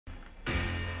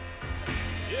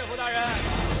岳父大人，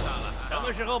什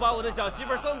么时候把我的小媳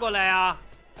妇送过来呀？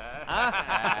啊？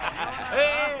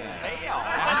哎，没有，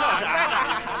就是在这儿。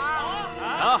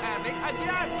好，没看见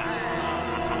呢。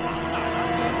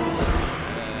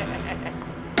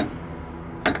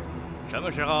什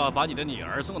么时候把你的女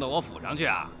儿送到我府上去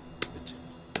啊？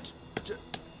这，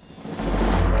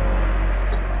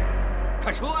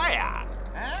快说呀！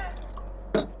哎，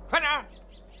快点儿！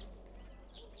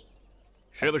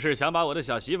是不是想把我的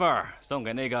小媳妇儿送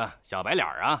给那个小白脸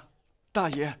啊？大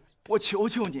爷，我求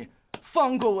求你，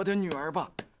放过我的女儿吧，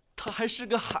她还是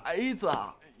个孩子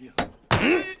啊！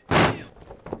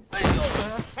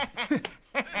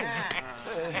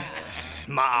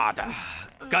妈的，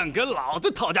敢跟老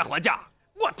子讨价还价，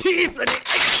我踢死你！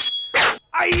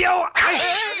哎呦！哎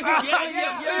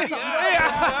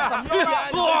呀！怎么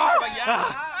了？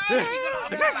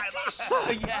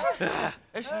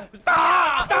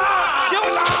打！给我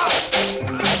打！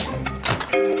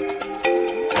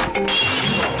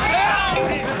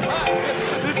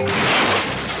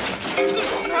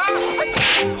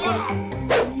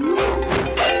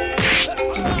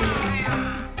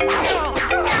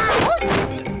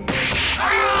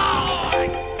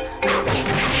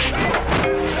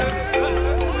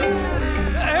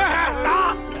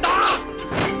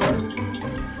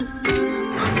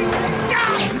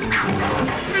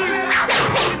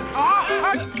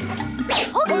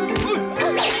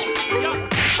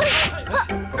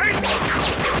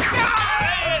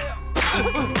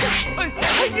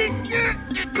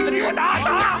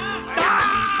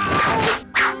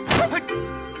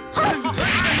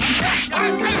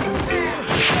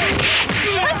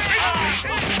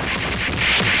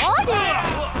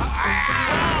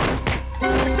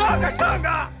上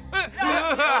啊！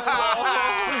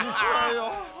哎呦！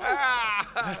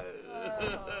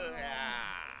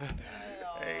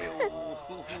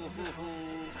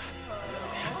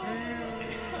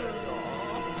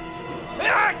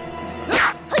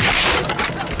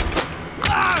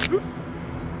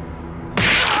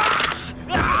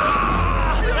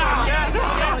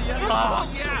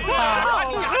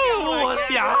我的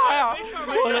牙呀！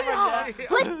我的牙！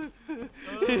滚！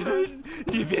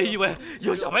你别以为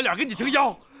有小白脸跟你撑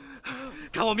腰，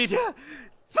看我明天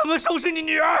怎么收拾你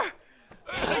女儿！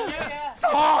走！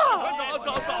我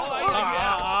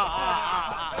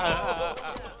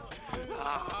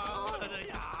的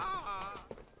牙！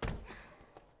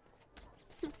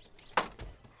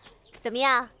怎么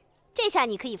样？这下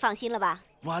你可以放心了吧？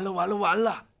完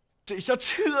了！这下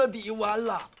彻底完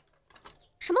了！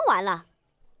什么完了？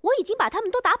我已经把他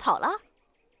们都打跑了。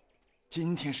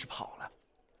今天是跑了，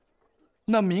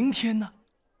那明天呢？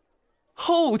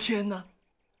后天呢？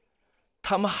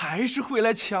他们还是会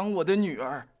来抢我的女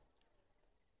儿。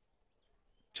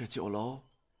这酒楼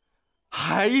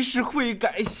还是会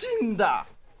改姓的。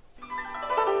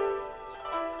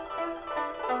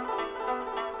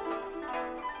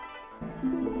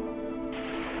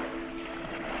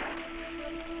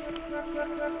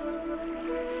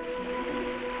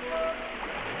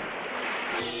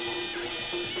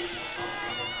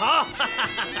好，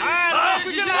哎，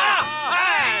出去了！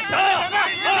哎，上来！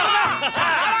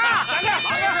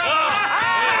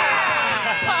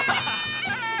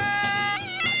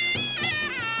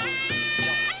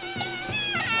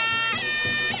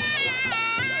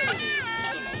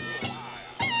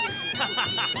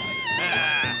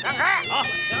让开！好，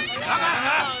让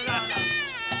开！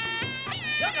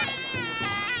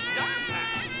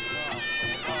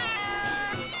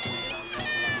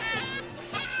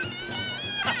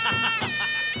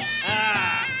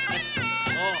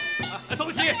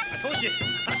恭喜！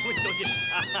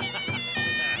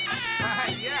哎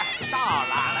爷，到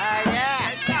了！哎爷，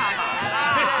下马了！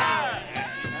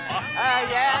哎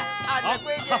爷，按照规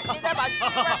矩，你得把媳妇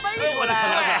背出来。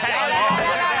来！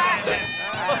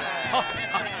好，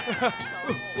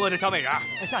我的小美人，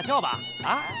下轿吧！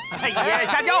啊，哎爷，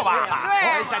下轿吧！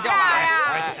对，下轿吧！下！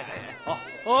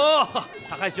哦，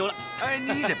她害羞了。哎，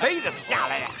你得背着她下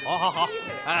来呀！好，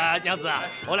娘子，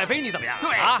我来背你怎么样？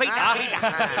对，背着。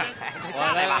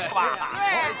下来吧，对，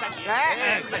下你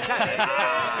来，快下来！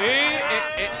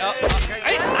老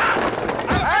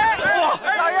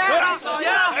爷，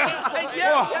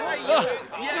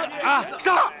上！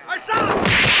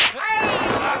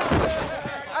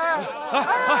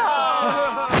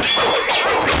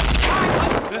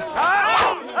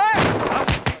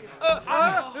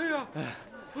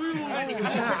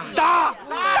打！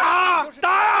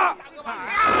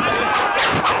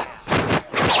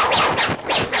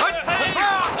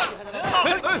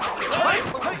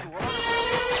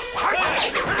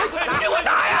给我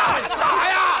打呀！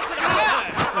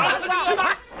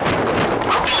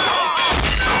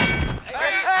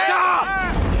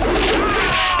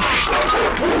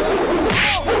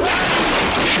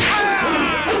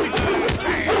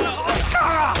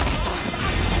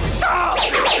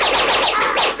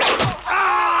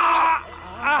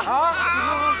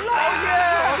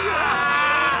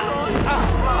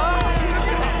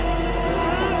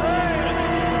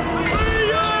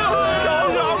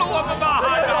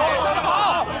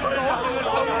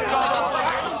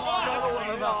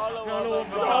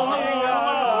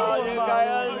感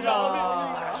恩呐！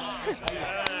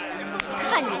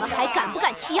看你们还敢不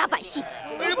敢欺压百姓！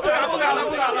哎，不敢了，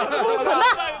滚吧！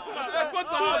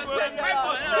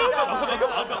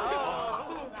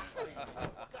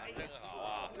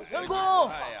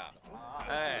滚！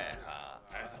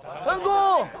恩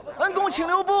公，恩公，请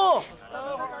留步。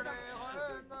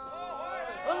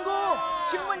恩公，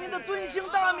请问您的尊姓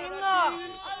大名啊？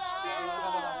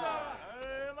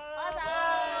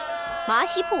麻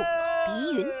西铺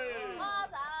狄云。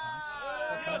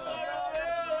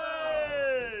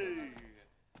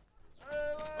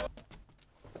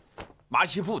麻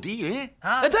西铺狄云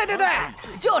啊，对，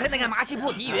就是那个麻西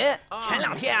铺狄云。前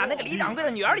2天啊，那个李掌柜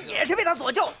的女儿也是被他所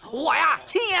救，我呀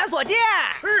亲眼所见。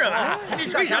是吗？你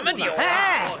吹什么牛啊？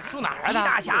哎，住哪儿啊？狄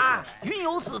大侠云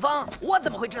游四方，我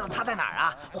怎么会知道他在哪儿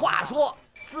啊？话说，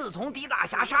自从狄大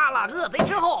侠杀了恶贼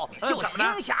之后，就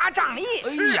行侠仗义。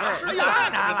是呀，当然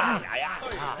了，大侠呀！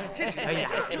哎呀，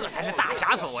这才是大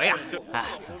侠所为啊！哎，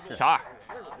小二，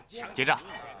结账。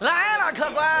来了，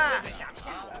客官。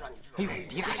哎呦，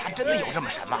狄大侠真的有这么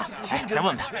神吗？哎，再问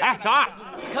问他。哎，小二，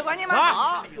客官您们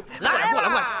好，来过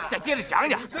来，再接着讲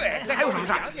讲。对，还有什么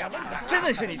事儿？真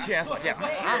的是你亲眼所见吗？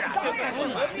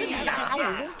狄大侠武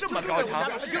功这么高强，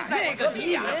那个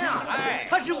狄云啊，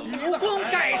他是武功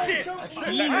盖世，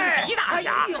狄大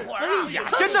侠。哎呀，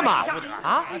真的吗？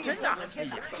啊，真的，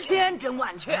千真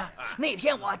万确。那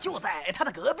天我就在他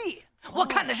的隔壁。我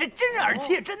看的是真耳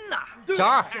切真呐，小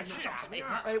二，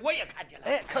哎，我也看见了。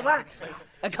哎，客官，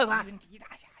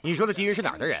你说的狄云是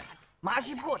哪儿的人？麻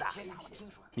西铺的。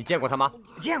你见过他吗？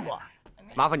见过。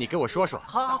麻烦你给我说说。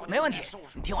好，没问题。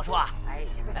你听我说啊，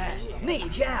哎，那一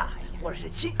天啊，我是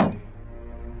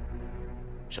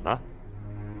什么？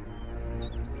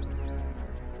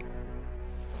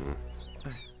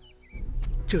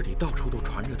这里到处都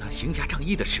传着他行侠仗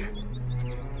义的事。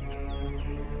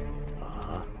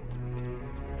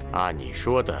按你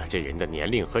说的，这人的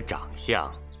年龄和长相，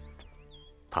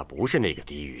他不是那个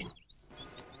狄云，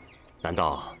难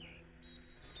道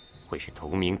会是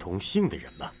同名同姓的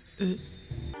人吗？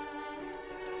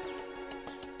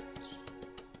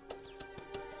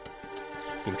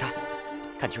你们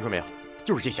看清楚没有？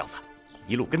就是这小子，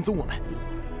一路跟踪我们。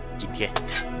今天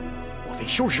我非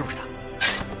收拾他。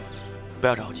不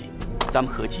要着急，咱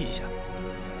们和气一下。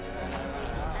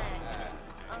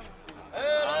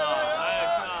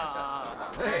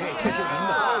这是您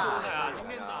的包子。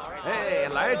哎，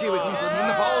来，这位公子，您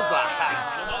的包子。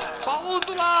包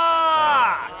子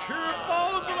啦，吃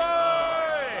包子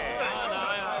嘞！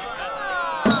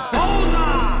包子。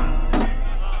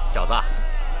小子，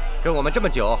跟我们这么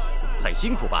久，很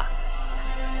辛苦吧？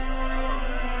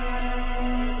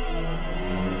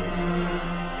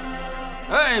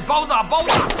哎，包子，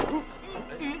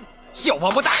小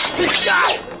王八蛋！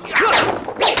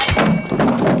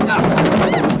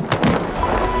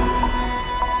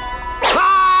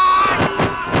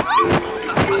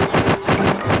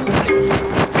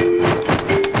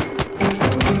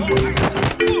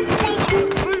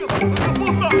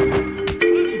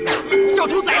小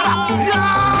兔崽子！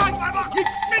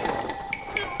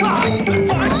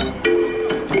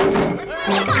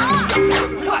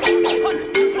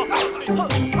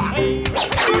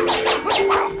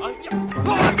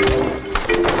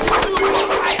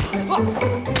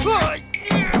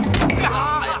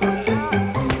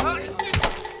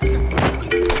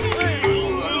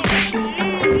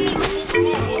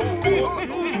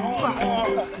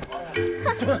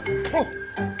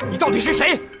你到底是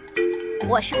谁？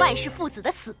我是万氏父子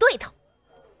的死对头。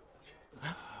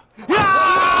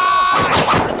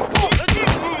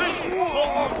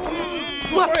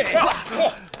快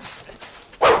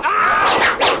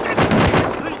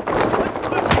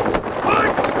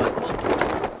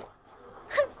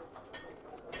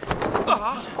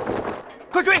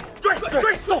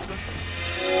追！走！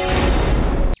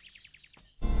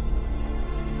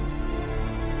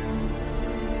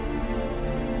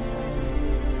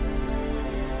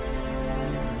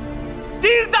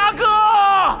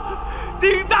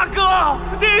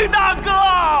丁大哥！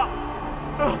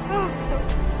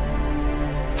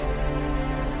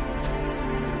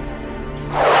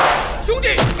兄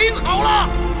弟，听好了！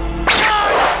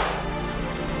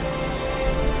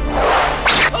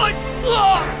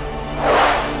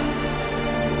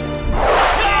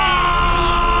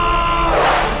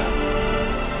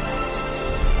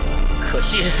可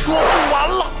惜是说不完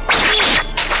了。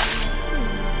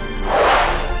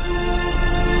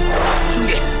兄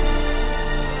弟，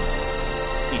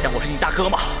你当我是你大哥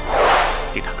吗？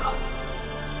丁大哥，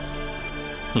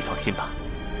你放心吧，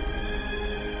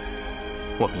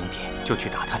我明天就去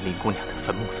打探林姑娘的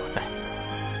坟墓所在。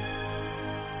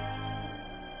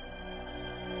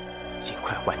尽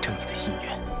快完成你的心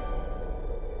愿。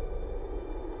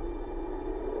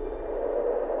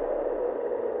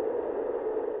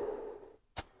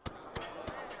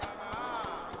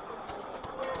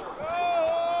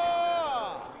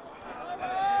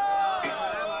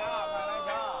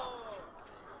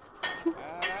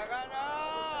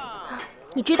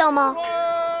你知道吗？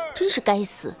真是该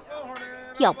死！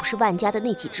要不是万家的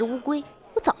那几只乌龟，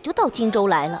我早就到荆州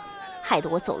来了，害得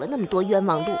我走了那么多冤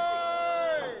枉路。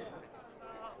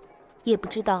也不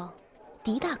知道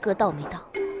狄大哥到没到。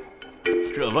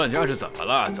这万家是怎么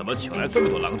了？怎么请来这么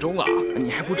多郎中啊？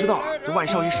你还不知道，这万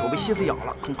少爷手被蝎子咬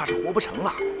了，恐怕是活不成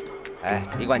了。哎，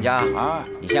李管家啊，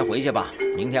你先回去吧，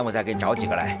明天我再给你找几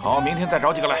个来。好，明天再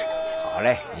找几个来。好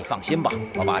嘞，你放心吧，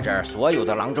我把这儿所有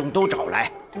的郎中都找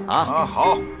来。啊，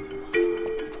好。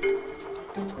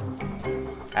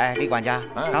哎，李管家，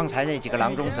刚才那几个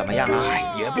郎中怎么样啊？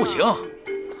也不行。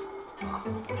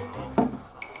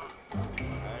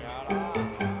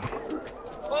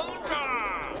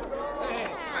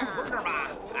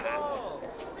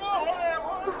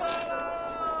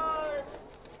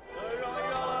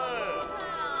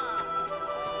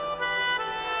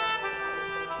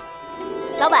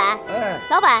老板，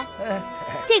老板，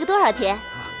这个多少钱？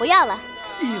我要了。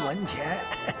1文钱。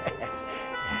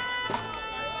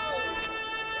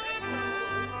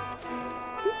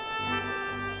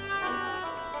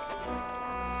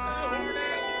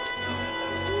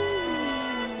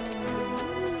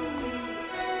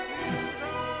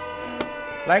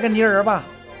来个泥人吧。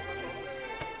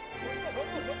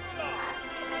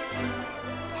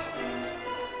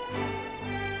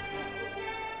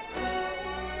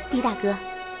狄大哥，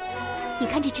你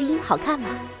看这只鹰好看吗？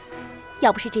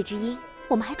要不是这只鹰，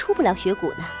我们还出不了雪谷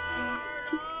呢。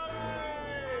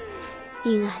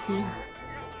鹰啊鹰啊，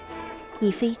你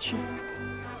飞去，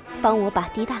帮我把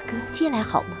狄大哥接来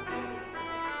好吗？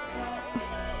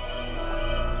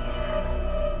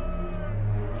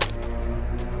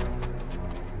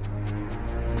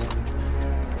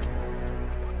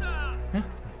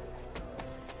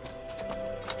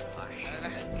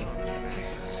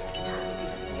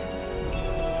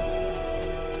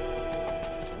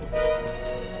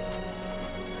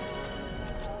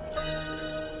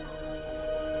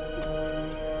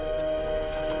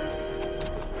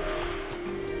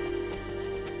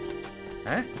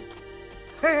哎，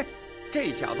嘿，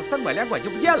这小子3拐2拐就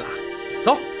不见了，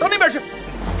走到那边去。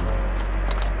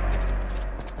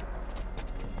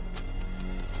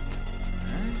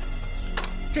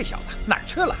这小子哪儿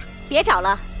去了？别找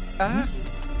了，啊，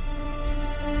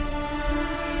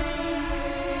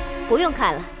不用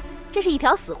看了，这是一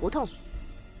条死胡同。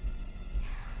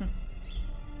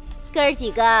哥儿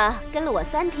几个跟了我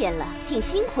3天了，挺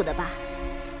辛苦的吧？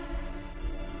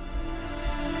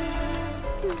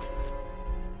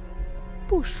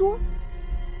不说，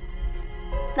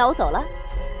那我走了。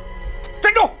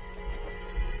站住！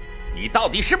你到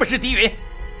底是不是狄云？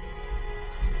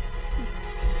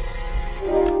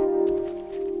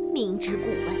明知故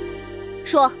问，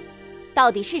说，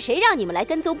到底是谁让你们来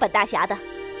跟踪本大侠的？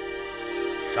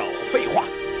少废话，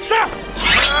上！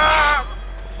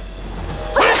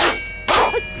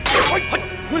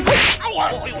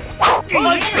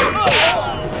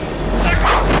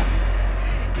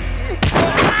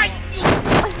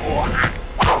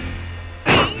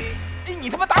你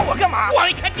他妈打我干嘛？我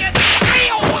没看见！哎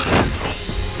呦我！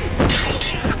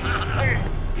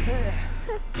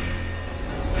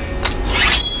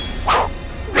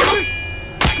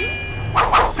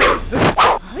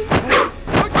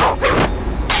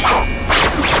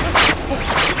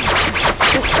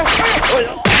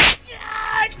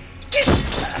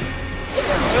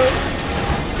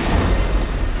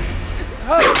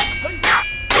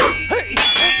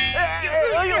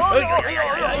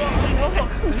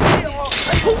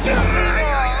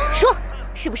说，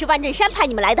是不是万仞山派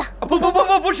你们来的？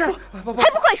不是，还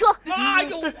不快说！哎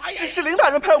呦，是林大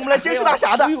人派我们来监视大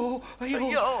侠的。哎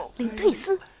呦，林退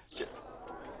司，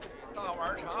大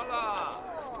碗茶了，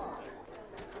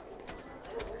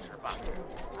吃吧。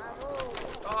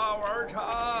大碗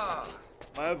茶，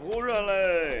买仆人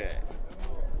嘞，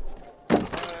买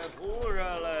仆人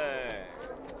嘞，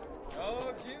小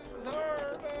青菜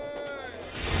儿嘞，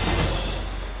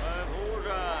买仆人。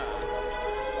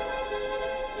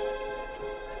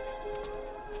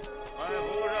卖仆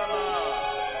人了，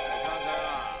来看看啊！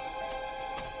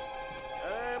哎，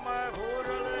卖仆人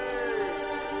嘞！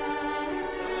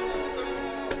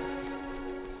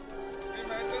你买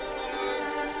灯了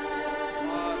吗？发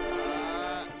财！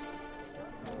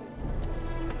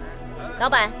老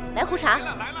板，来壶茶。来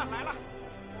了！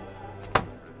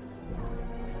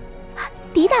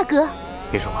狄大哥，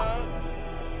别说话。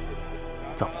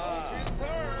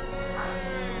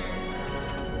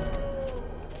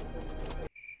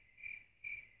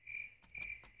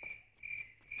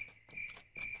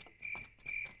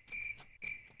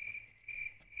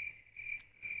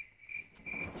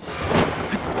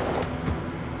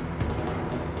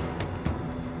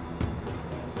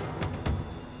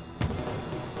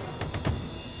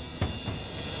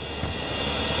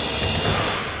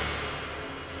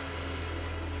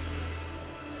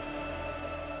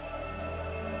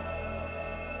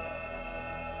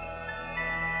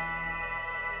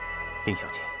林小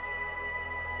姐，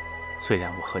虽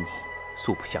然我和你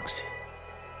素不相识，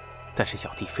但是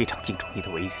小弟非常敬重你的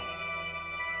为人。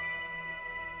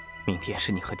明天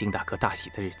是你和丁大哥大喜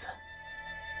的日子，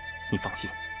你放心，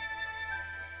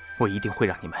我一定会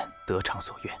让你们得偿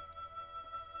所愿。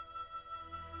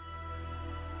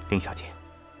林小姐，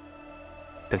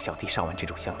等小弟上完这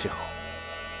炷香之后，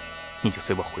你就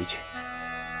随我回去，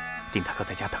丁大哥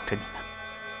在家等着你呢。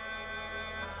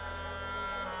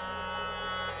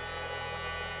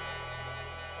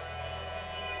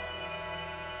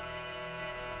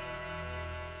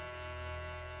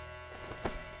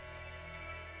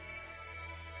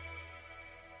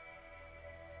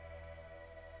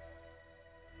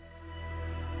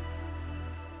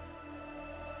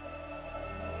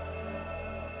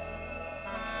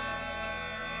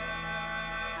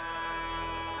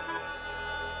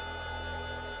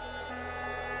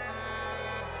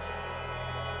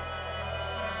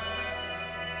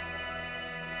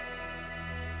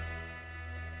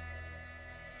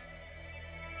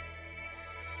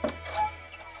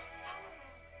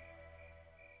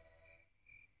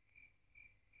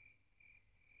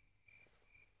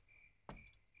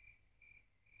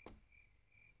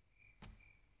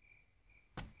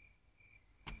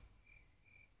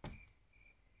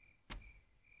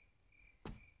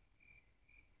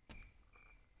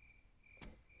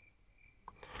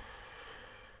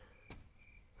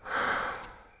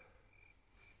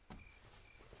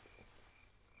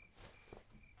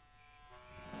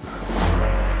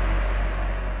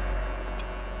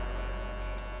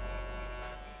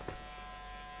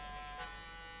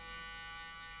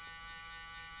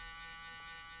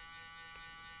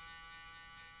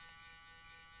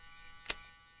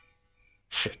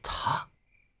 是他。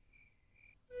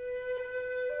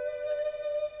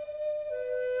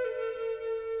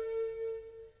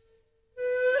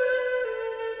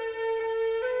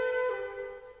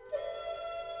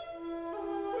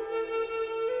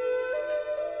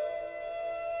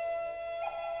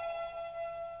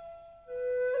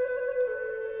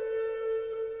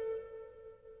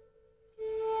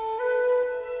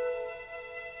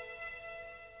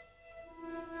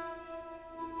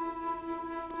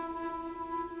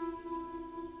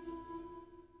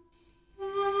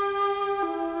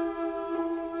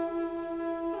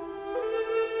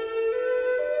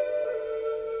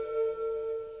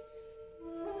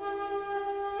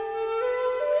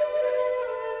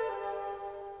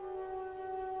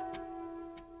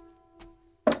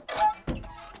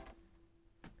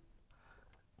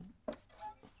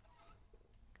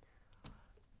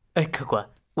哎，客官，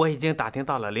我已经打听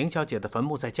到了凌小姐的坟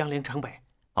墓在江陵城北。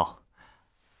哦，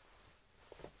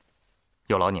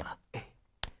有劳你了。哎，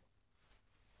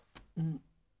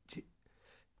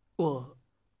我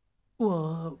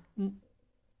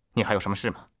你还有什么事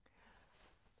吗？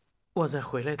我在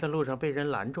回来的路上被人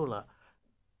拦住了。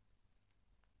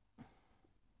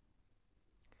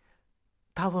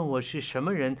他问我是什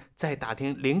么人在打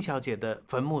听凌小姐的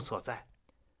坟墓所在。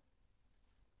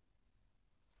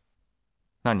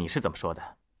那你是怎么说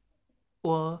的？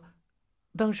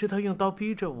当时他用刀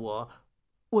逼着我，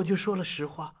我就说了实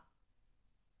话。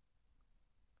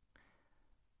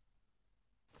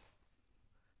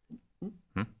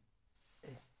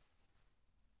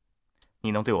你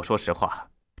能对我说实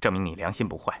话，证明你良心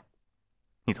不坏。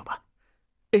你走吧。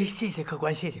哎，谢谢客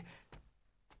官，谢谢。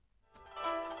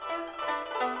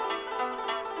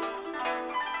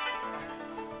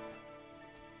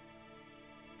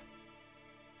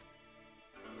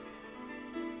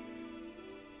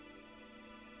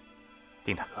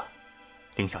丁大哥，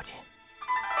凌小姐，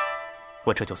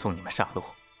我这就送你们上路。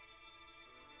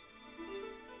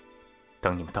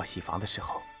等你们到喜房的时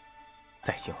候，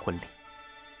再行婚礼。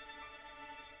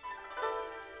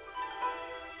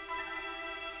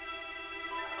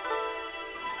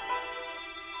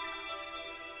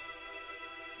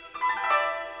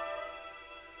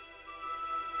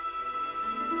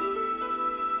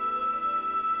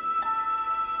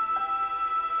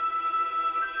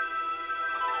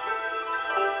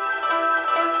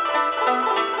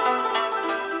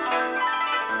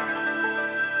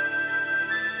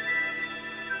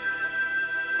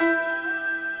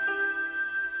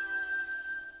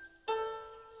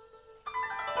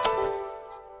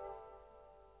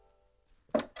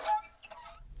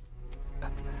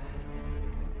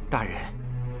大人，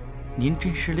您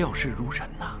真是料事如神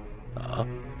呐！啊，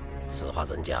此话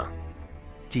怎讲？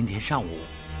今天上午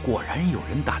果然有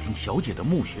人打听小姐的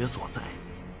墓穴所在。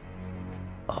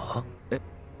啊？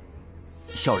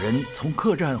小人从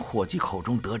客栈伙计口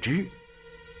中得知，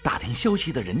打听消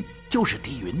息的人就是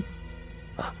狄云。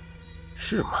啊，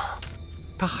是吗？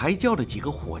他还叫了几个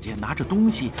伙计拿着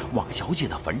东西往小姐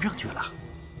的坟上去了。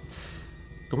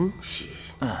东西？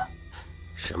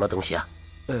什么东西啊？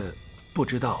不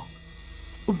知道。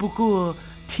不过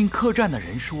听客栈的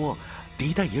人说，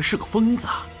狄大爷是个疯子，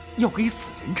要给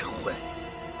死人成婚。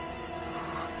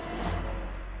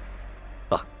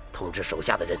通知手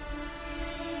下的人，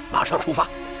马上出发。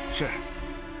是。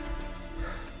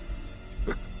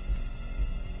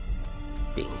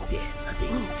丁点啊丁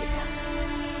点，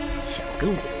想跟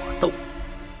我斗，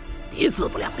别自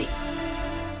不量力。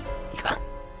你看，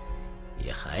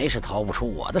也还是逃不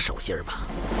出我的手心儿吧。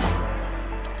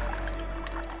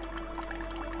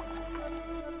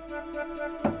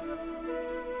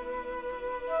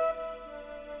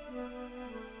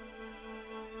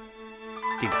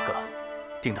丁大哥，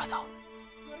丁大嫂，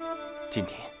今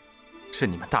天是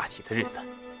你们大喜的日子，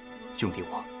兄弟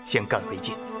我先干为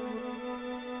敬。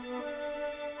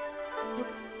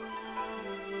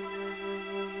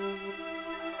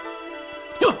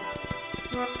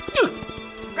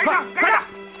跟着，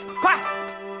快！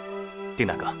丁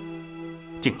大哥，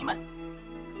敬你们。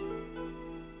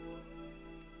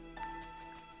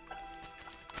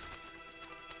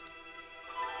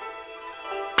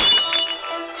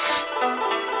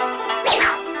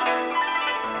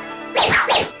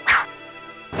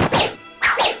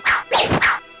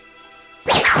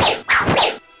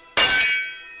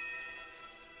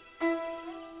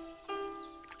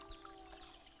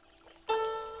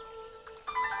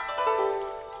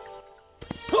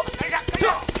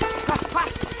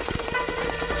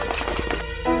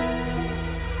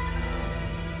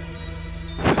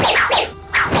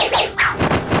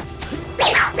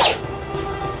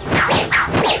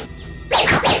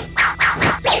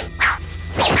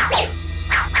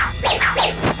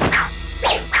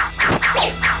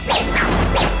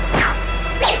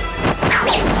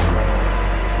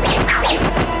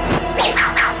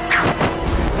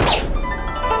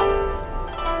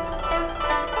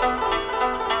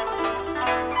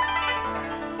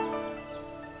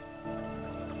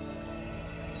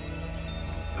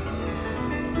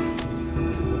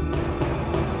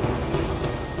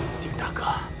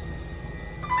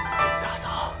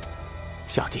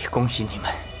小弟恭喜你们，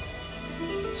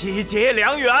喜结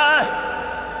良缘。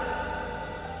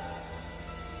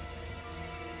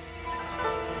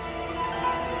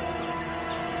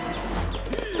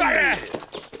大人，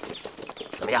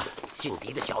怎么样？姓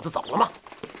狄的小子走了吗？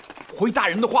回大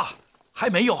人的话，还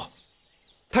没有。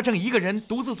他正一个人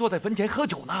独自坐在坟前喝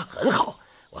酒呢。很好，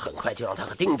我很快就让他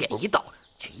和丁点一道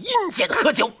去阴间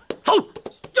喝酒。走，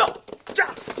这。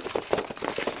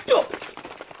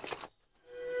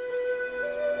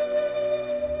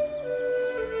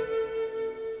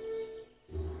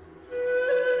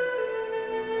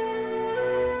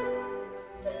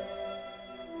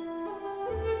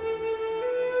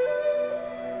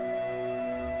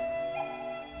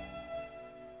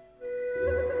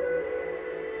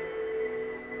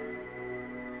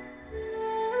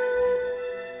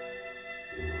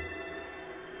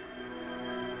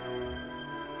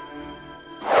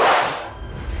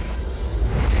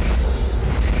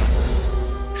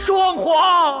双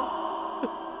簧，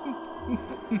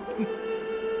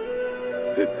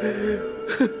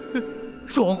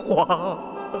双簧，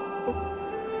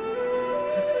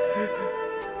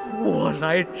我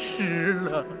来迟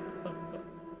了。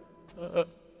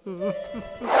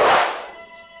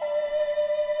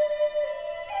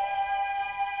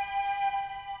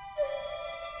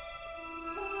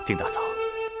丁大嫂，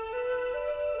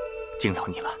惊扰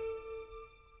你了。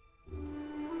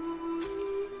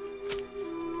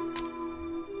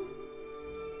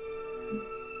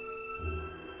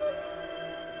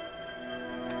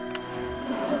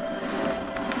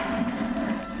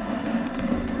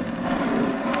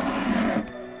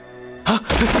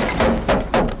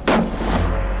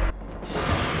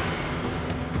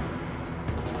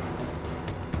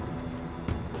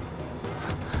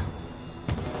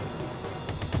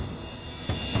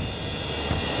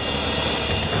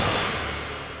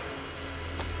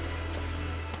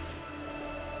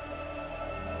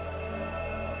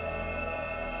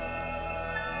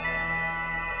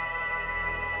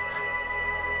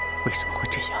为什么会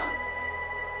这样？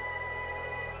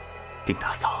丁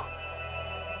大嫂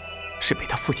是被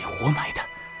他父亲活埋的。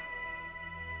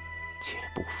切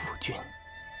不负君，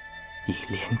以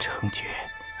连成绝，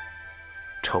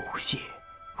酬谢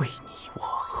为你我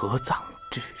合葬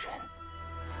之人。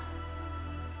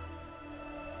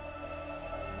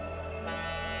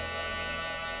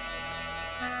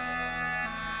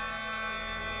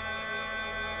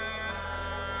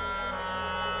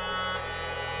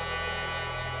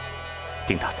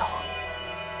丁大嫂，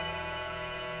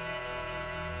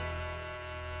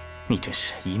你真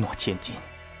是一诺千金，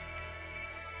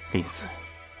临死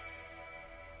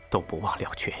都不忘了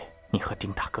却你和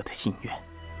丁大哥的心愿。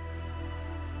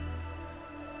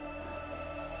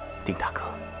丁大哥，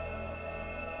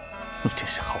你真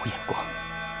是好眼光，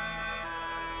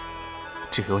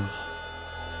只有你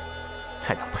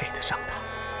才能配得上他。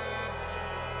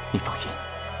你放心，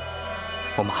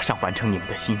我马上完成你们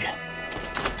的心愿。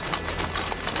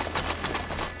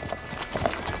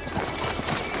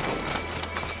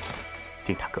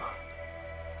丁大哥，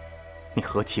你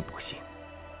何其不幸，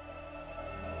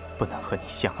不能和你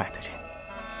相爱的人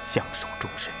相守终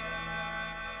身。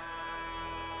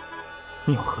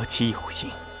你又何其有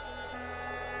幸，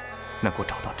能够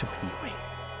找到这么一位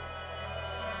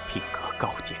品格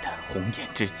高洁的红颜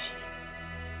知己。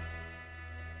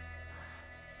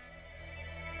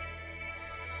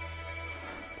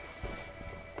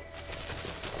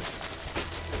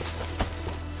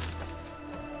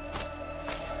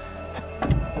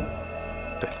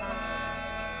对了，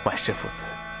万氏父子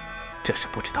这时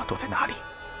不知道躲在哪里，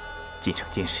今生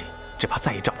今世只怕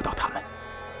再也找不到他们。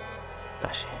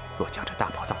但是若将这大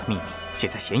宝藏的秘密写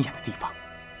在显眼的地方，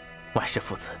万氏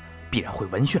父子必然会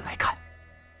闻讯来看。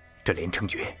这连城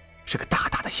诀是个大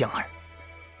大的香儿，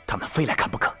他们非来看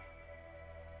不可。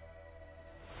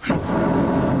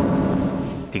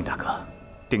丁大哥，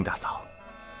丁大嫂，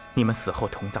你们死后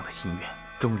同葬的心愿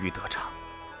终于得偿，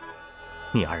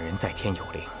你二人在天有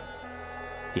灵，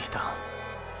也当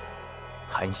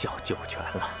含笑九泉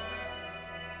了。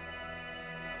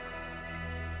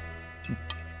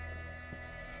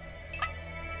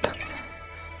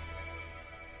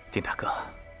丁大哥，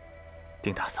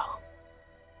丁大嫂，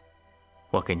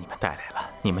我给你们带来了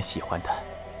你们喜欢的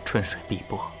春水碧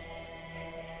波，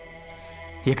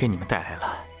也给你们带来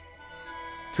了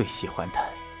最喜欢的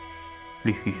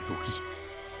绿玉如意。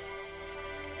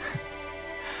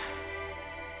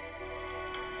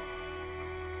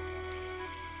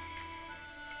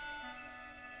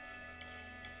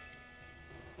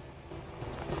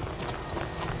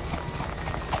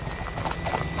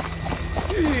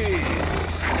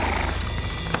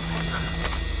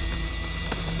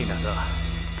丁大哥，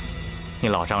你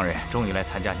老丈人终于来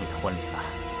参加你的婚礼了。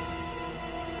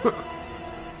哼，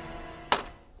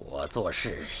我做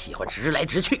事喜欢直来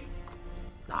直去，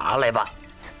拿来吧。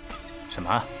什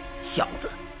么？小子，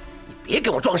你别给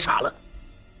我装傻了。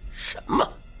什么？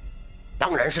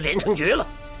当然是连城诀了。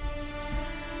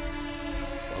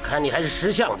我看你还是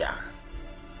识相点儿，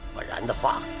不然的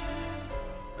话，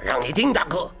我让你丁大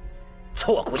哥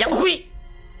挫骨扬灰。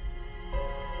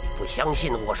不相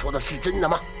信我说的是真的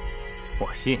吗？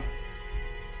我信。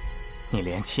你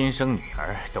连亲生女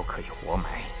儿都可以活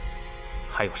埋，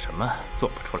还有什么做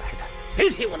不出来的？别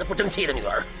提我那不争气的女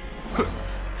儿，哼，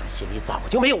她心里早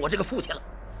就没有我这个父亲了。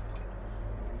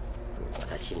如果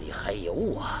她心里还有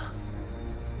我，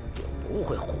就不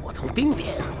会火从丁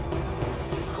点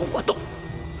和我斗。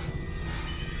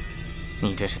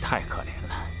你真是太可怜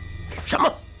了。什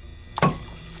么？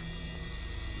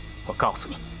我告诉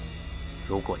你，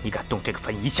如果你敢动这个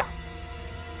坟一下，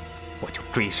我就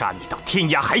追杀你到天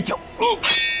涯海角。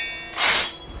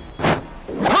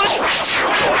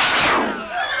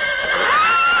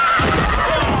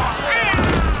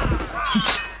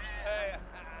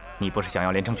你不是想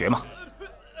要连城诀吗？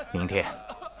明天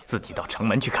自己到城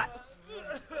门去看。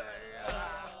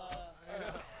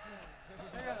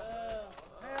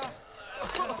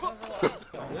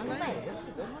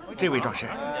这位壮士，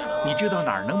你知道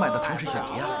哪儿能买到唐诗选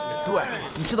集啊？对，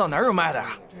你知道哪儿有卖的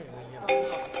啊？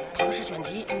唐诗选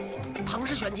集，唐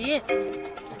诗选集，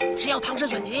谁要唐诗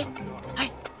选集？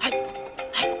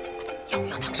要不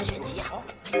要唐诗选集啊？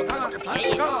我这便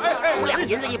宜，5两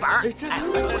银子一本。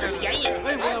我这便宜，5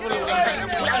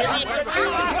两银子一本。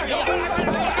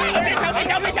别抢！哎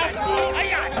呀，别抢！哎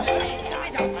呀，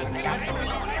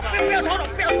不要吵吵！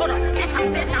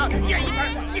别抢！一人一本，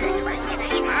一人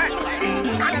一本。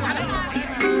拿着！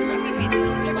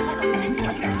别吵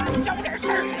吵，小点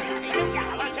声儿。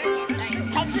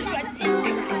唐诗选集，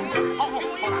好。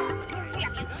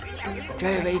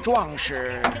这位壮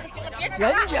士，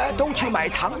人家都去买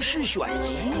唐诗选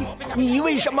集，你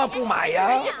为什么不买呀？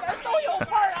都有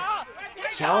份儿啊！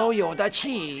小友的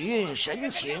气韵神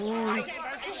情，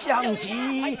像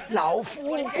极老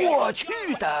夫过去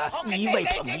的一位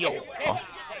朋友。哦，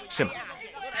是吗？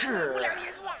是。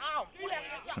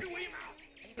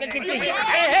都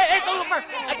有份儿，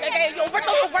有份儿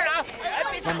都有份儿啊！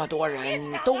这么多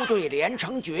人都对连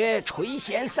城诀垂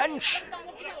涎3尺，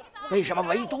为什么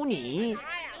唯独你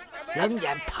冷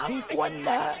眼旁观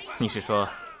呢？你是说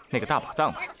那个大宝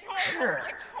藏吗？是。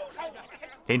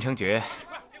连城诀，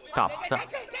大宝藏，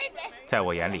在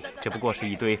我眼里，只不过是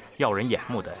一堆耀人眼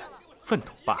目的粪土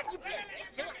罢了。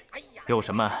有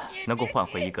什么能够换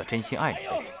回一个真心爱你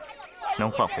的人，能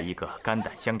换回一个肝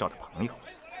胆相照的朋友？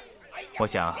我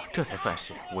想这才算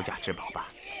是无价之宝吧。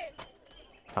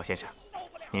老先生，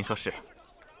您说是吧？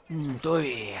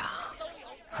对呀。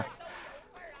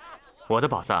我的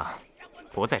宝藏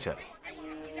不在这里。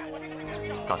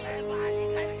告辞。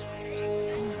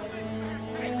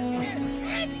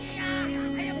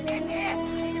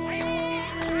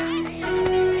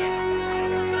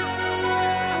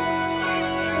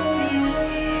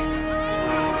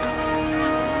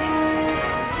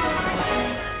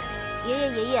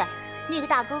爷爷，那个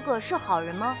大哥哥是好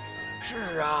人吗？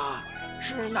是啊，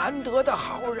是难得的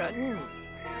好人。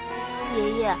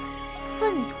爷爷，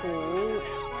粪土，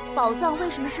宝藏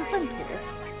为什么是粪土？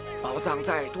宝藏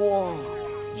再多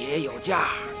也有价，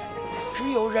只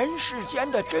有人世间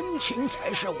的真情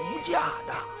才是无价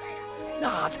的，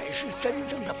那才是真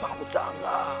正的宝藏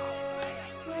啊！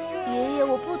爷爷，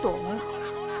我不懂。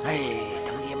哎，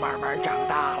等你慢慢长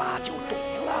大了就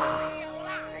懂了。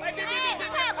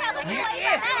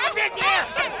别急，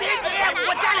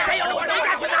我家里还有，我回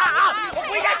家去拿啊！我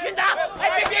回家去拿。哎，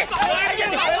别急，别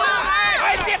走啊！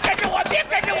哎，别跟着我，别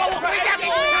跟着我，我回家给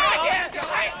你拿去。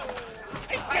哎，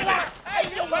行了，哎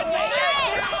呦喂！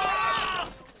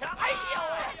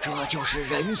这就是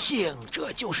人性，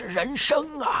这就是人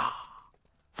生啊！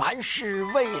凡事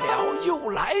未了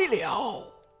又来了，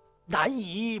难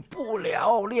以不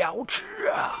了了之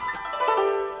啊！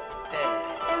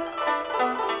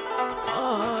凡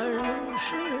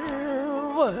事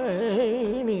为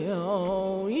了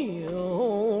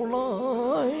又来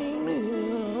了，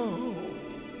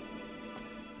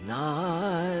难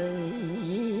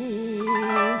以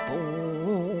不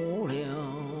了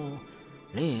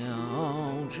了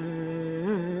之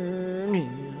了。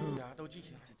都记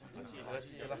了。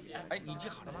哎，你记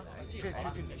好了吗？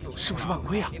是不是万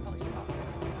龟啊？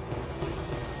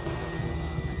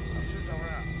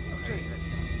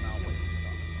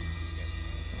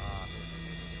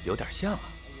有点像啊！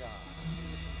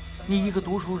你一个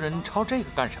读书人抄这个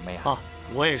干什么呀？啊，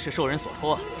我也是受人所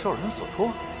托。受人所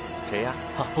托？谁呀？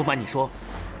不瞒你说，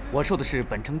我受的是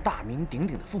本城大名鼎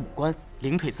鼎的父母官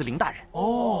灵退司林大人。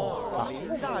哦，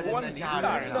林大人的家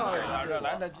人，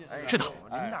来得及。是的，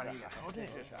林大人也抄这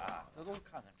是啥？这都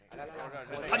看看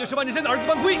这个。他就是万年山的儿子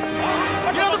万龟。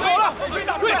他让他走了，追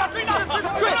他！追他！追他！追他！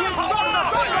追他！抓住他！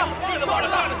抓住他！抓住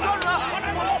他！抓住他！往哪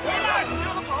跑？回来！别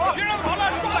让他跑了！别让他跑了！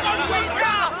抓万龟去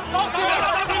啊！走！快！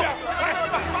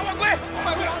抓万龟！快！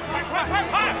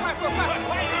快！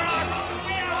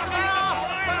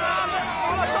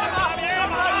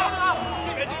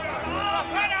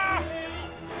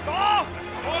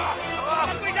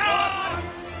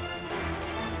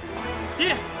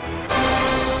爹！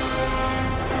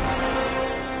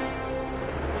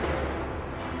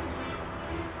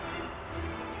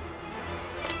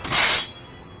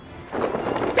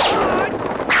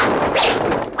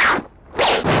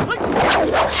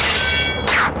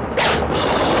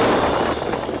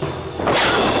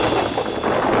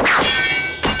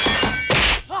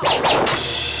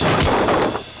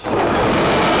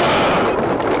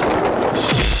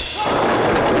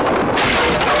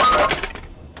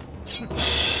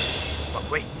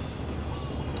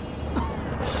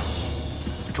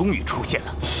终于出现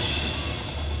了。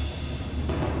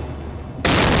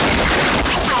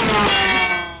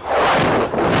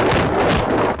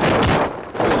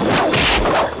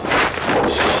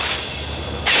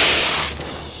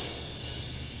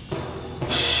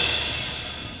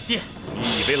爹，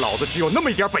你以为老子只有那么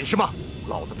一点本事吗？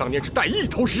老子当年是带一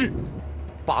头师，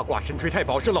八卦神锤太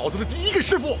保是老子的第一个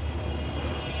师傅。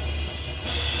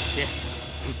爹，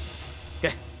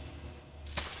给。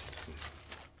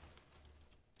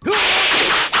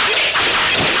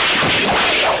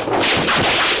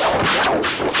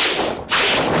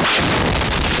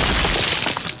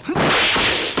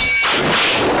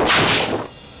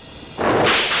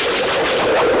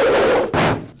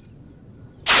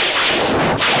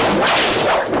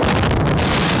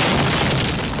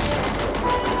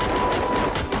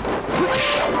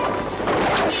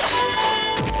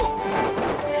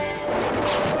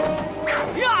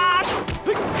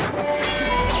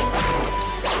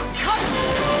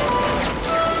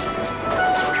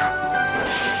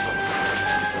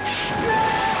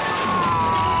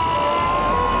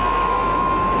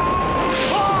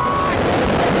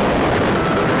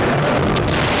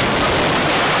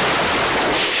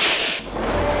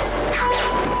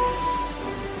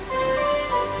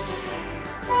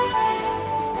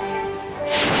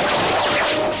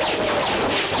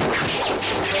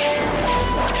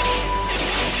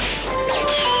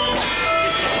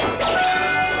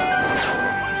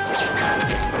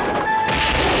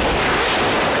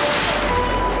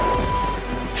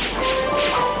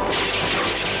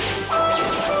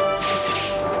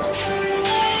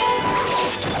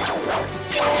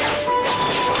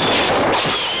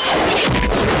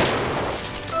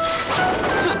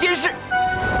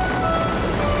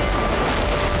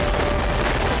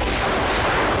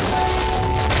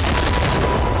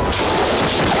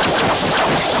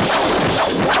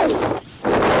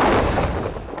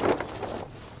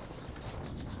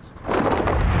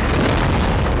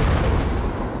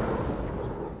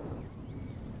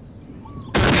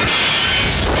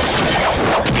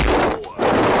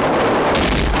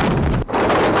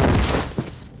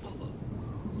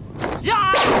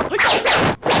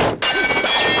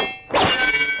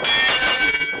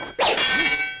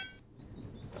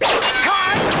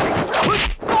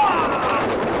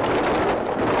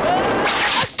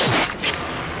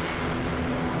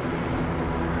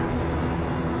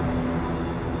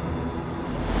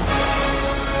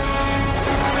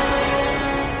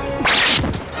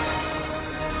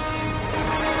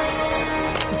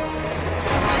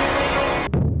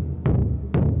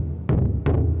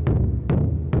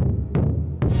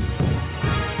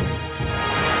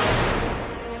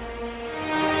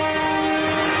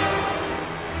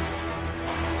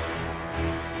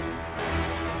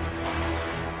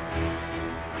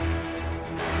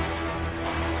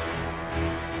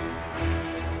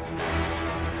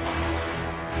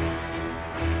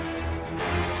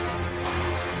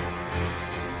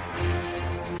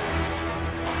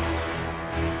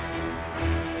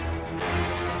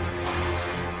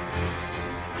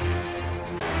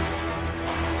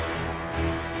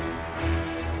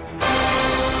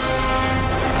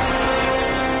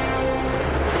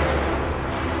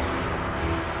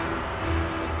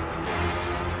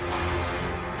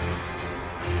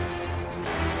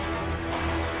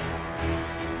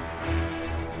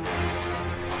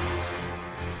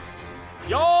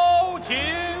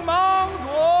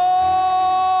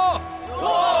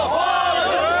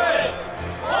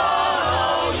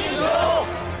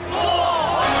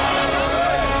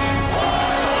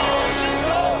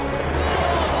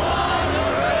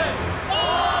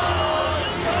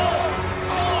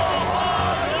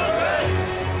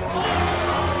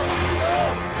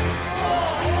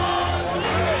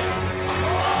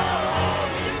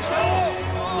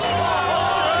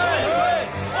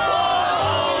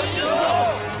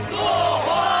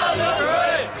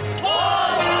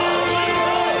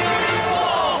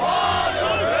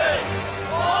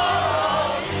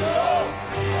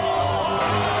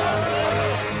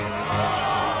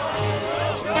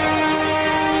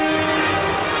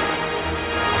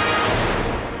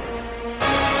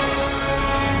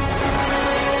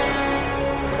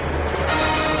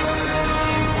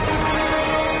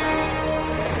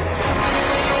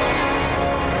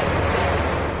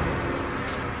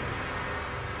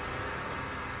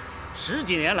10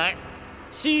几年来，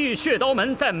西域血刀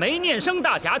门在梅念生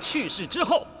大侠去世之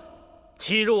后，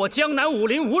欺辱我江南武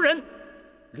林无人，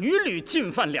屡屡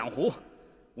进犯两湖，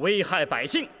危害百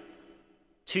姓。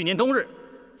去年冬日，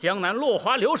江南落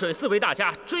花流水4位大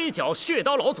侠追剿血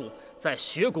刀老祖，在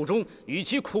雪谷中与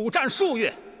其苦战数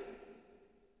月。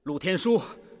陆天书、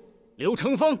刘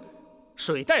成风、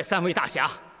水袋3位大侠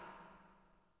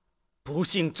不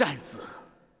幸战死。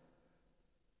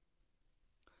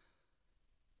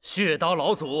血刀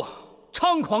老祖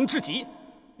猖狂至极，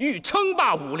欲称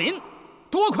霸武林，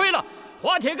多亏了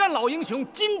滑铁干老英雄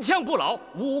金枪不老，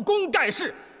武功盖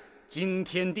世，惊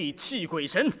天地泣鬼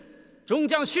神，终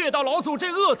将血刀老祖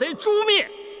这恶贼诛灭。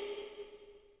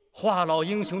华老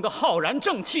英雄的浩然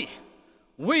正气，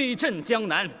威震江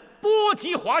南，波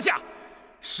及华夏，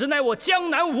实乃我江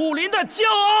南武林的骄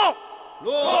傲。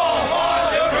落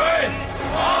花流水，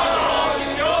华老英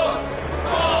雄；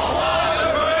落花流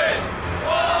水，华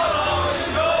老英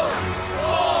雄；落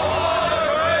花流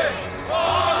水，华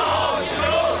老英雄；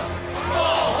落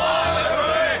花流水，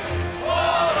华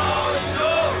老英雄；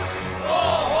落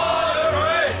花流水，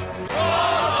华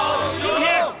老英雄。今天，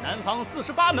南方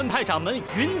48门派掌门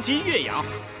云集岳阳，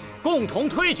共同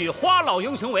推举花老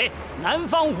英雄为南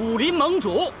方武林盟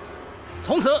主。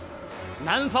从此，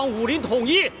南方武林统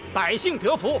一，百姓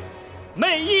得福，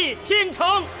美意天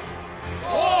成。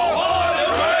落花流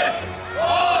水，华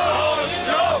老英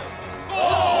雄；落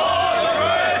花流水，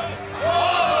华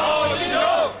老英雄；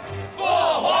落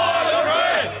花流水，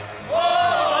华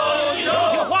老英雄。有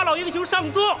请花老英雄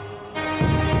上座。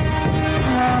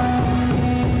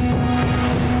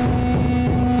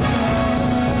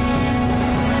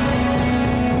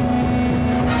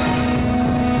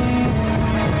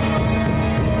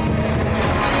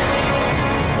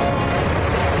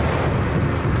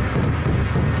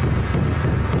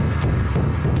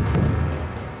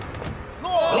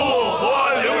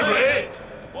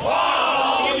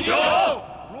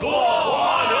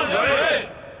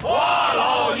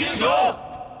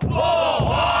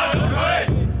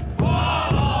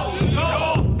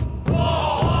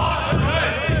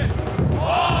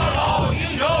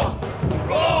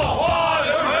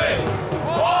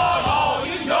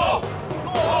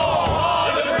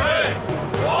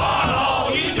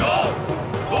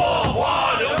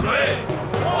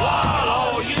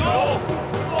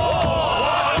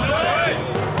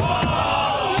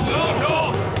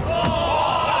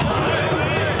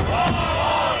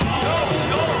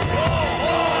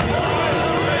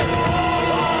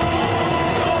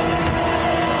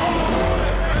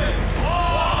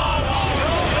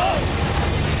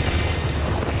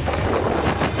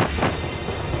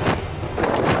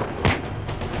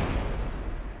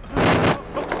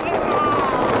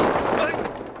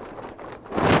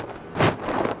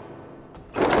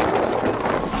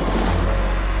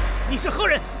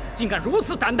竟敢如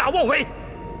此胆大妄为！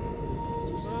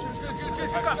这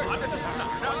是干嘛的？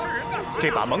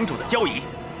这把盟主的交椅，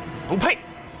不配。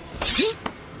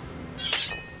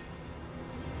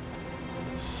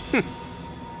哼，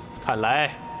看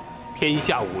来天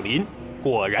下武林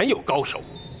果然有高手。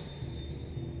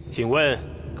请问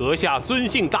阁下尊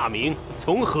姓大名，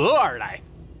从何而来？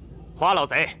花老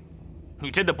贼，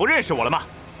你真的不认识我了吗？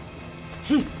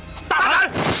哼，大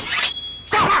胆！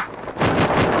上来！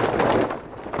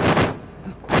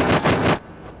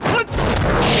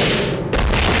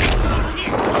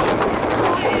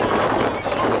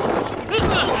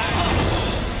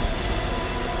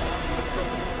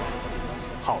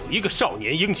好一个少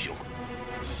年英雄，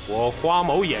我花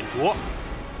某眼拙，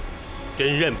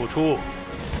真认不出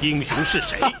英雄是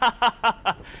谁。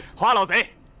花老贼，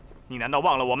你难道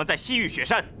忘了我们在西域雪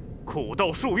山苦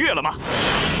斗数月了吗？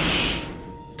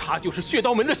他就是血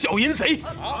刀门的小淫贼，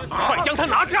快将他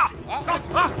拿下！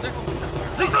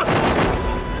雷子，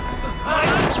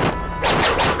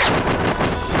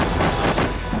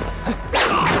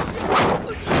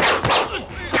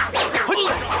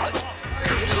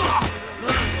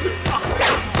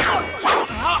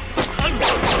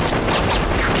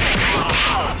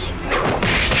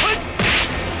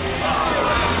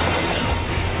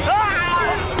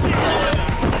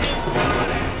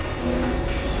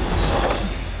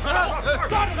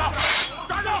抓住他！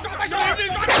抓住！把小淫贼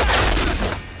抓住！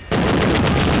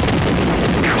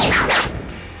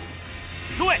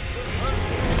诸位，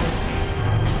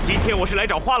今天我是来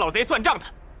找花老贼算账的，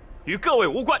与各位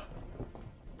无关。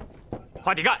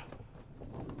花铁干，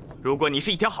如果你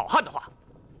是一条好汉的话，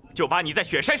就把你在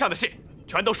雪山上的事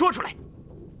全都说出来。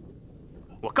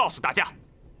我告诉大家，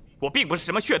我并不是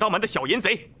什么血刀门的小淫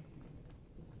贼，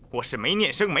我是梅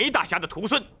念生梅大侠的徒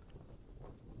孙，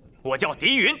我叫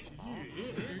狄云。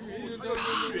他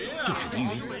就是狄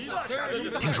云，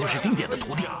听说是丁典的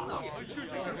徒弟。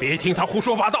别听他胡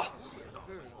说八道。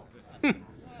哼，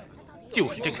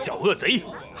就是这个小恶贼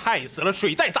害死了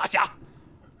水袋大侠，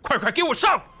快快给我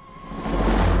上！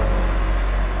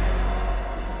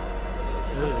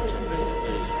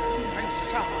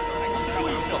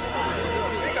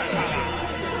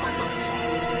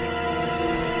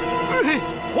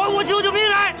还我救救命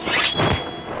来！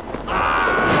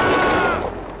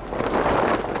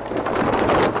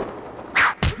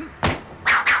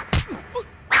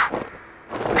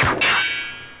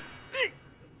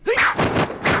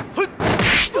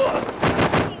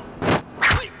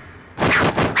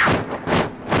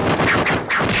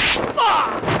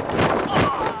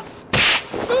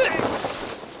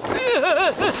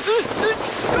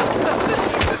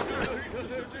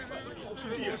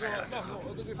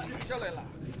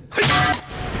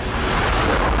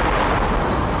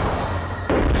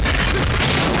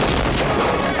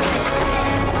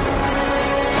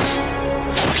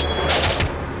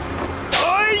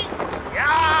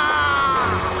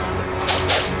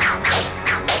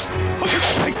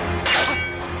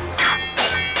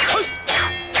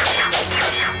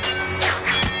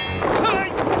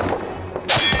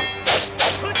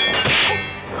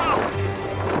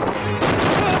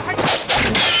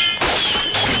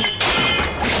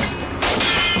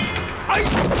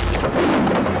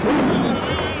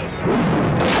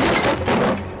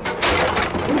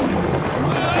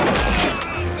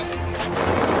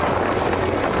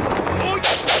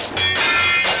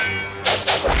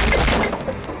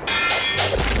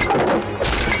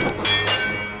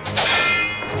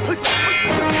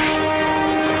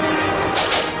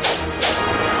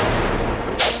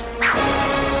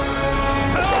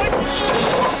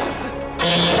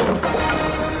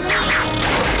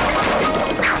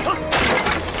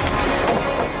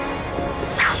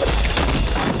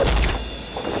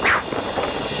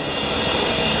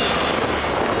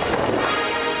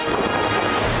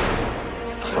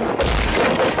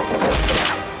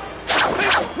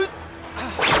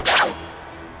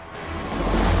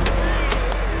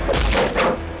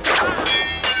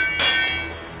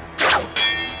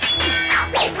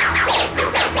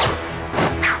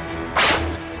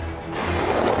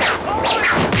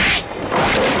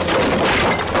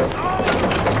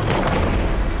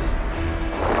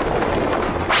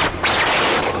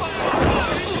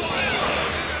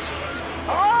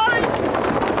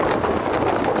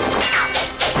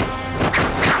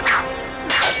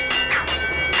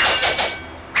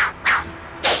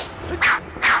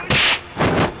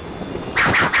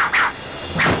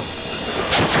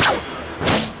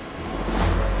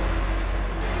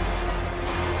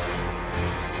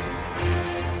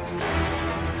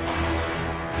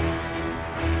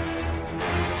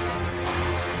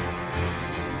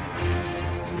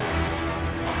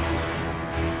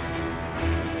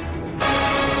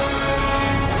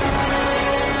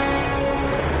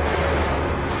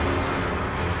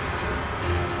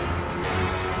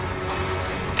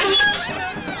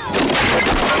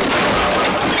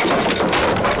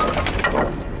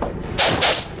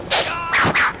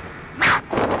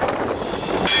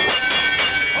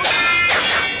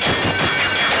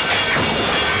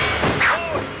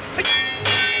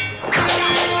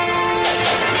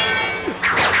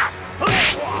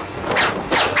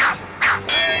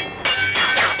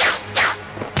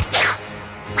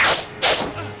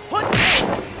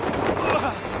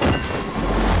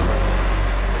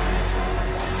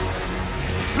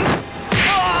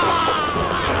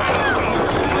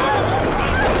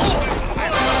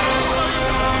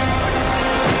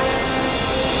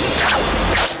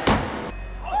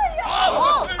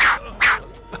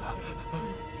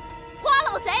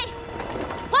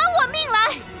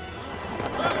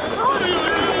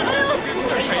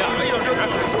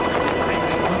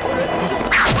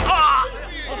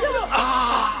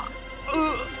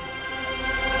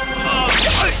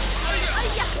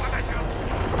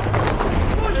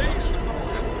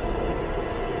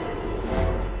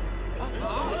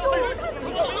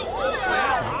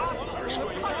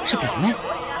是表妹。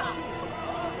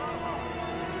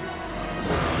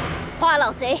花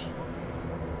老贼，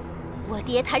我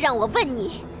爹他让我问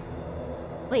你，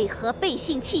为何背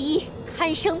信弃义、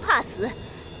贪生怕死，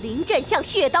临阵向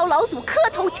血刀老祖磕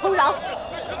头求饶？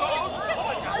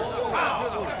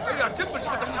哎呀，真不是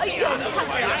个东西！你看看，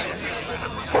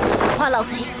花老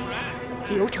贼，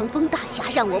刘成风大侠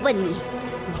让我问你，你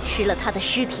吃了他的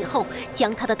尸体后，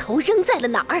将他的头扔在了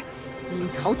哪儿？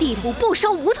阴曹地府不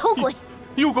收无头鬼。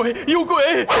有鬼！有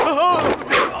鬼！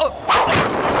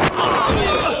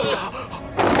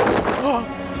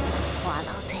花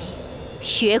老贼，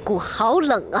血骨好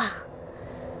冷啊！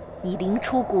你临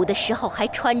出谷的时候还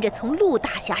穿着从陆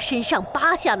大侠身上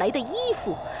扒下来的衣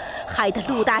服，害得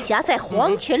陆大侠在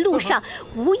黄泉路上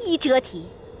无衣遮体，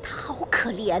他好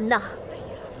可怜呐。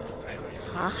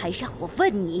他还让我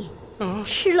问你，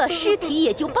吃了尸体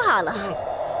也就罢了，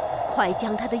快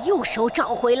将他的右手找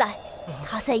回来，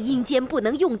他在阴间不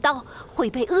能用刀，会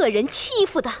被恶人欺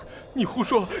负的。你胡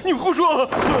说！你胡说！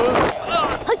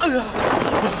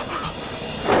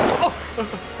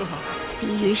狄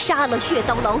云杀了血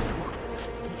刀老祖，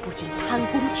你不仅贪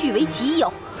功据为己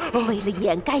有，为了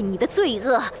掩盖你的罪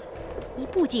恶，你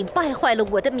不仅败坏了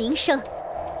我的名声，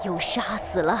又杀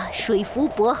死了水福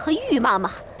伯和玉妈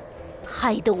妈，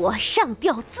害得我上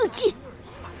吊自尽。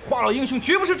华老英雄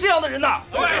绝不是这样的人呐！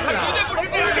对，他绝对不是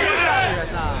这样的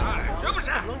人呐！绝不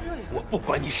是！我不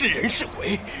管你是人是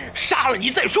鬼，杀了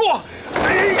你再说！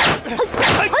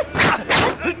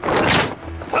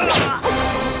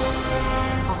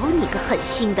好你个狠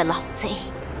心的老贼！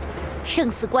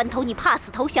生死关头你怕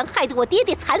死投降，害得我爹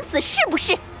爹惨死，是不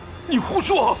是？你胡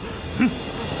说！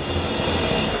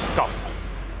告诉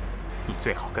你，你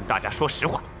最好跟大家说实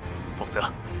话，否则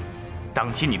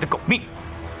当心你的狗命！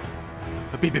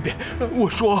别！我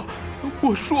说，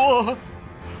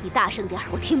你大声点，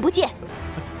我听不见。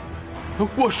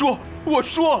我说，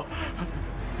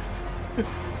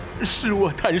是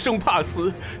我贪生怕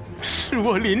死，是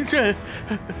我临阵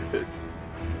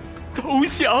投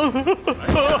降。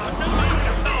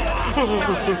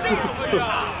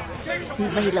你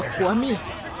为了活命，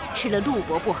吃了陆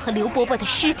伯伯和刘伯伯的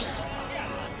尸体。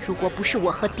如果不是我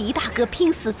和狄大哥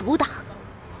拼死阻挡，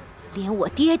连我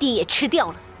爹爹也吃掉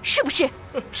了，是不是？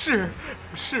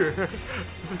是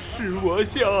我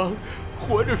想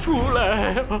活着出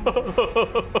来。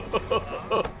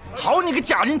好你个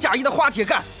假仁假义的花铁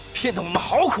干，骗得我们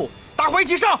好苦！大伙一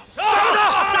起上！杀了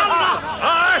他！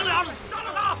哎，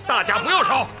大家不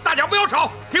要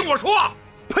吵，听我说！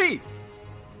呸！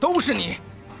都是你，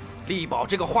力保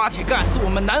这个花铁干做我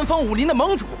们南方武林的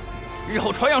盟主，日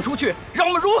后传扬出去，让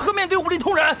我们如何面对武林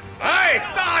同仁？哎，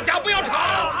大家不要吵！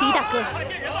狄大哥，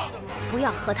不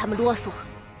要和他们啰嗦，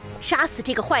杀死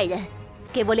这个坏人，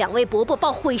给我2位伯伯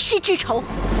报毁尸之仇。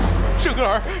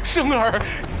生儿，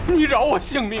你饶我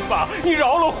性命吧，你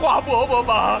饶了花伯伯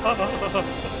吧。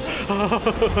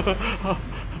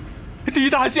狄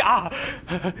大侠，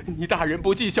你大人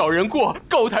不计小人过，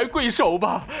高抬贵手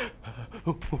吧。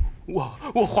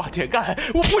我花铁干，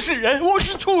我不是人，我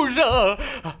是畜生，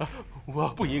我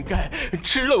不应该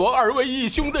吃了我2位义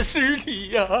兄的尸体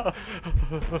呀。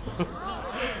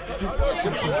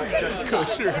可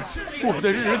是我的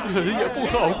日子也不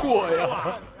好过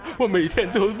呀，我每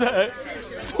天都在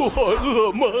做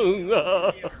噩梦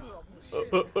啊。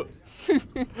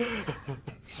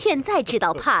现在知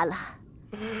道怕了，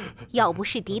要不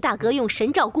是狄大哥用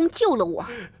神照功救了我，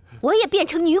我也变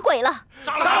成女鬼了。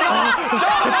杀了！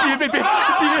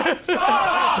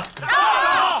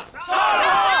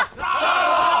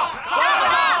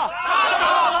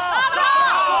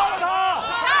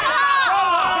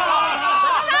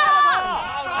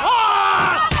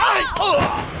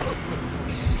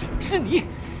别！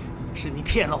是你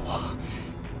骗了我，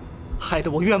害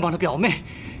得我冤枉了表妹。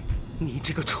你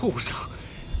这个畜生，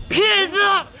骗子！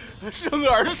生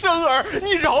儿，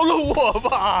你饶了我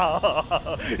吧！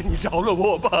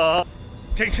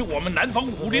真是我们南方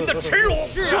武林的耻辱！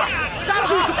是啊，杀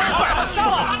出去！杀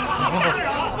了！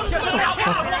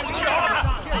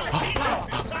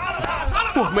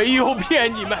我没有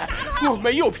骗你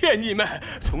们，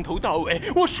从头到尾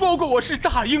我说过我是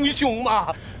大英雄吗？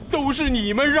都是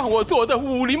你们让我做的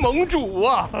武林盟主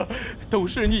啊，都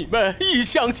是你们一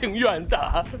厢情愿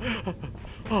的。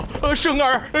生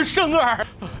儿，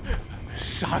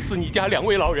杀死你家2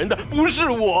位老人的不是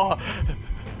我，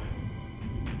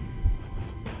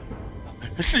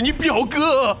是你表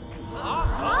哥。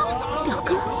表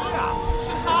哥。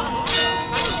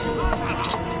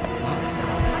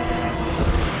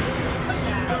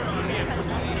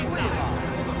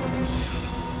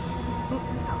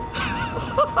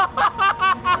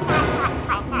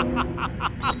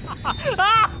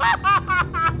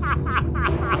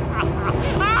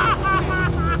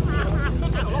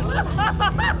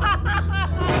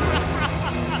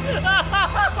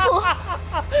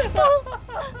不，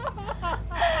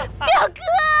表哥！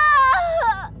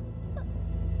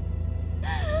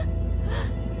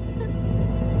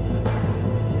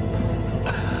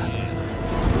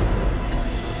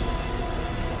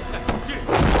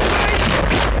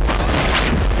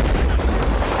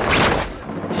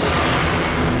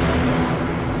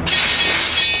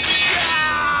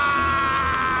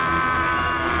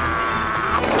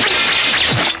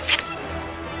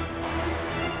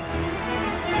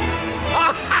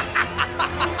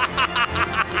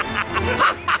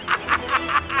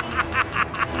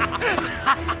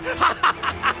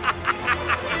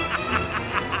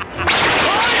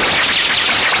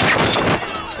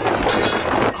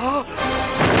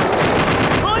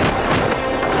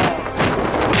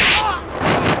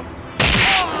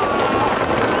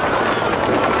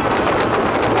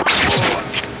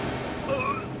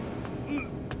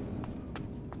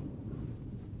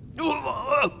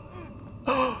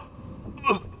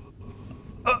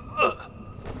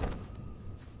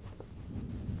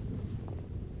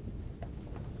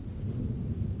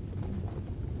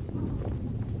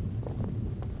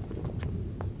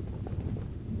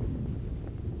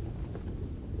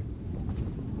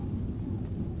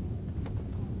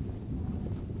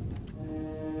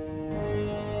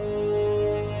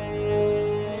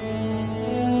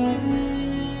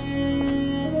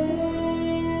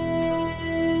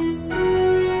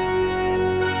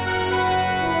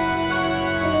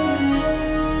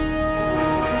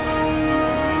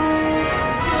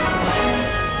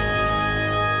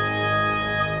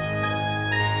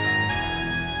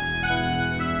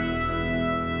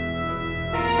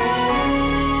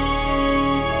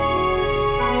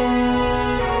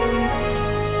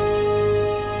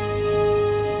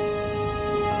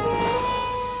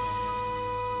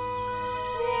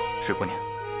水姑娘，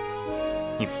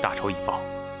你的大仇已报，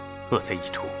恶贼已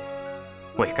除，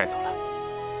我也该走了。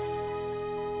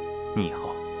你以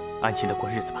后安心的过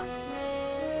日子吧。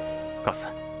告辞。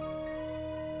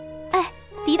哎，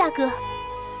狄大哥，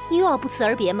你又要不辞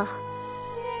而别吗？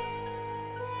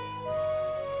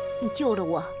你救了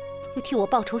我，又替我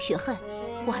报仇雪恨，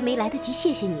我还没来得及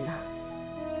谢谢你呢。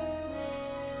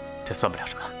这算不了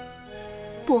什么。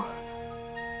不，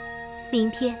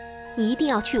明天你一定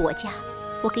要去我家，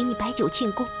我给你摆酒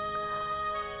庆功。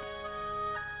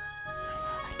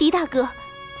狄大哥，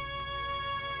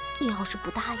你要是不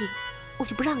答应，我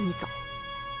就不让你走。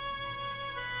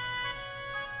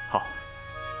好，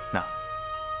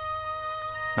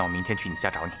那我明天去你家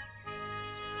找你。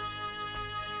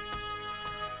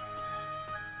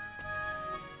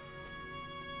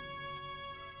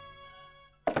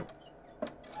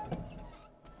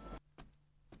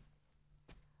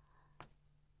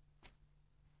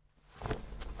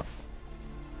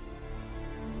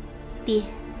爹，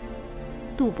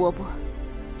杜伯伯、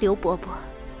刘伯伯，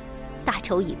大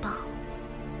仇已报，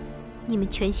你们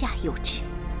泉下有知，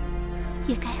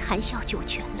也该含笑九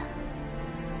泉了。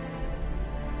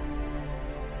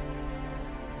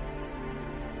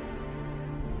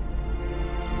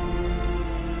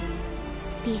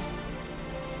爹，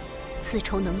此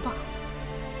仇能报，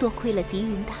多亏了狄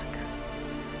云大哥，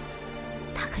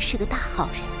他可是个大好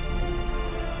人。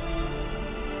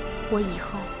我以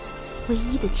后唯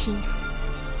一的亲人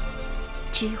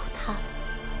只有他了。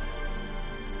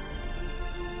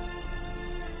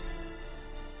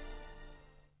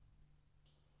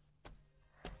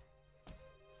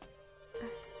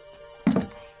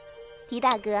狄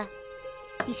大哥，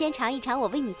你先尝一尝我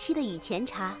为你沏的雨前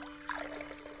茶。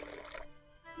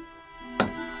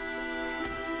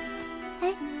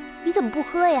哎，你怎么不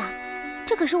喝呀？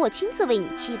这可是我亲自为你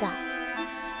沏的。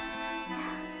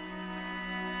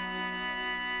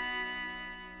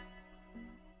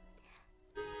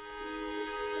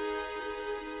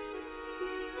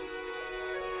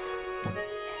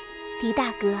狄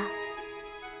大哥，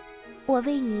我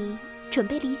为你准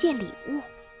备了一件礼物。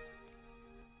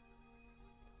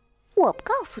我不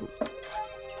告诉你。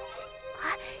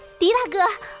啊，狄大哥，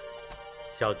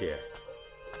小姐，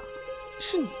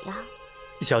是你呀？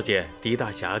小姐，狄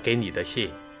大侠给你的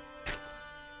信。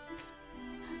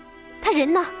他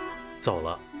人呢？走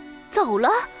了。走了？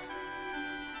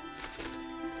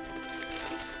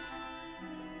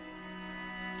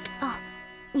啊，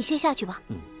你先下去吧。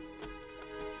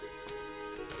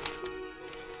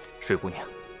水姑娘，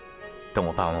等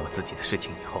我办完我自己的事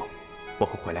情以后，我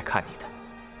会回来看你的，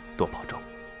多保重。